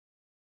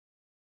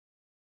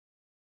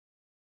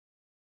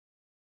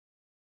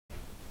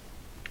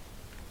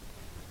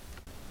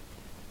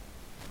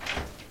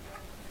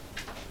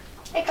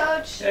Hey,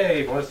 Coach.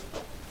 Hey, boys.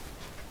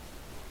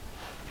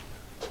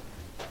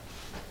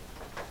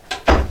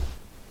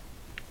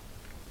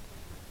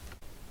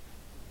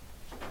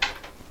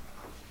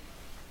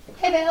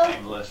 Hey, Bill.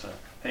 Hey, Melissa.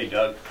 Hey,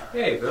 Doug.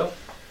 Hey, Bill.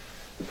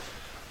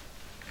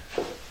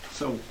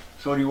 So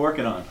what are you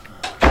working on?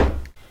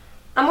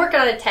 I'm working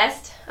on a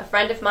test. A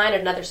friend of mine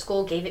at another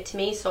school gave it to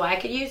me so I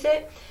could use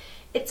it.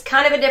 It's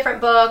kind of a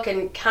different book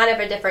and kind of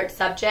a different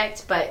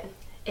subject, but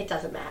it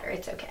doesn't matter.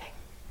 It's okay.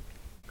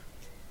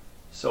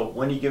 So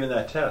when are you giving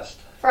that test?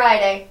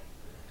 Friday.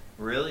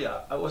 Really?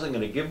 I wasn't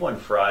going to give one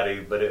Friday,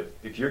 but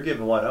if you're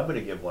giving one, I'm going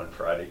to give one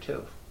Friday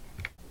too.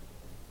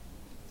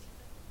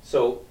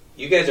 So,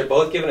 you guys are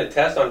both giving a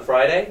test on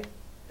Friday?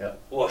 Yeah.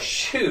 Well,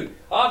 shoot.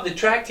 I'll have the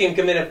track team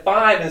come in at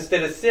 5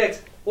 instead of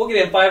 6. We'll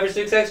get in 5 or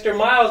 6 extra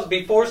miles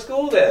before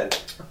school then.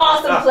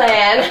 Awesome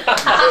plan.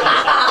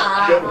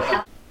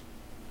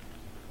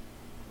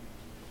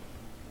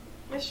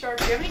 Miss Sharp,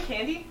 do you have any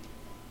candy?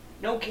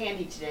 No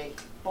candy today.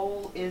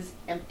 Bowl is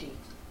empty.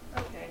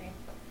 Okay.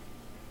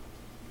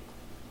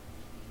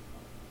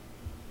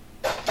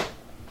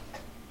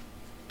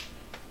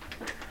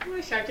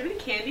 Miss Sharp, do you have any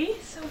candy?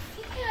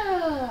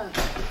 Sophia,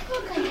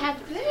 look, I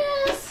have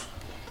this,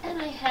 and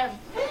I have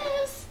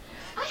this.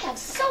 I have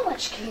so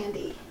much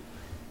candy.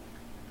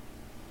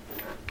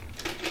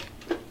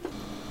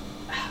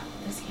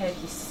 This kid,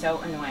 he's so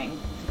annoying.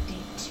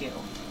 52.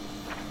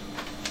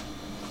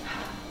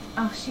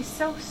 Oh, she's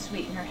so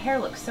sweet, and her hair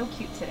looks so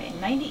cute today.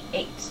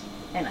 98,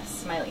 and a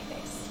smiley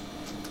face.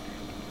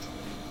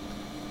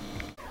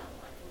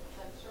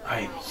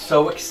 I'm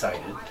so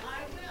excited.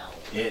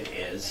 It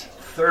is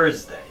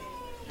Thursday,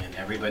 and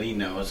everybody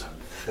knows on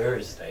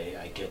Thursday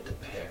I get to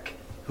pick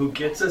who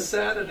gets a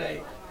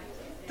Saturday.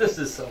 This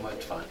is so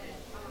much fun.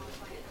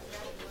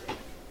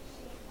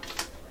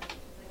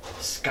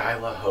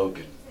 Skyla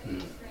Hogan.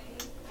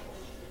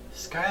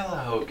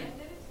 Skyla Hogan.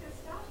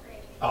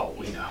 Oh,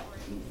 we know.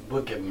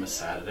 We'll give him a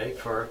Saturday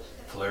for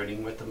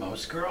flirting with the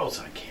most girls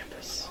on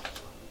campus.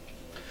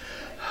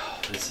 Oh,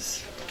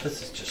 this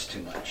is just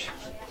too much.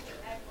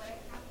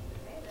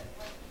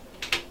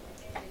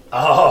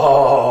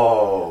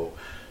 Oh,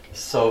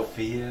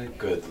 Sophia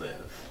Goodlive.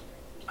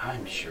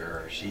 I'm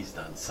sure she's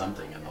done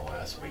something in the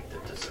last week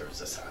that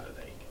deserves a Saturday.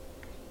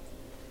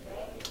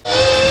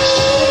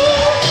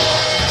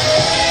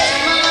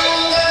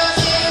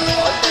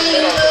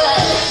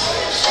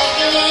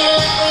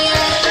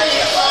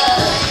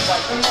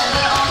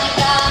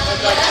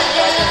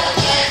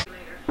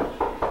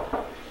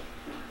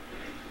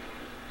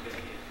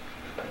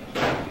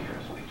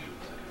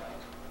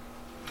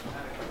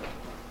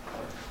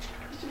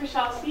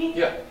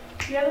 Yeah.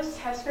 Do you have those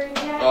test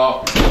grades yet?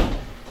 Oh,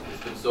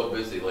 it's been so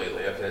busy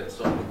lately. I've had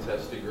so many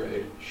tests to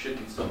grade. Should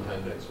be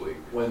sometime next week.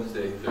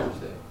 Wednesday,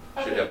 Thursday.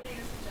 Should have.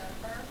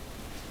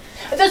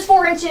 Are those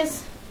 4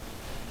 inches?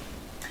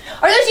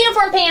 Are those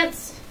uniform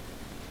pants?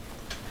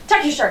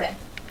 Tuck your shirt in.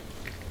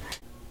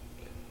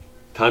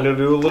 Time to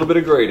do a little bit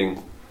of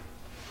grading.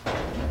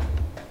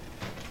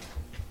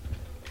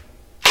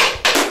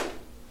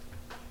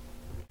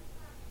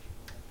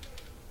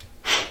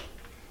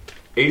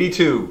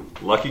 '82.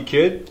 Lucky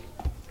kid?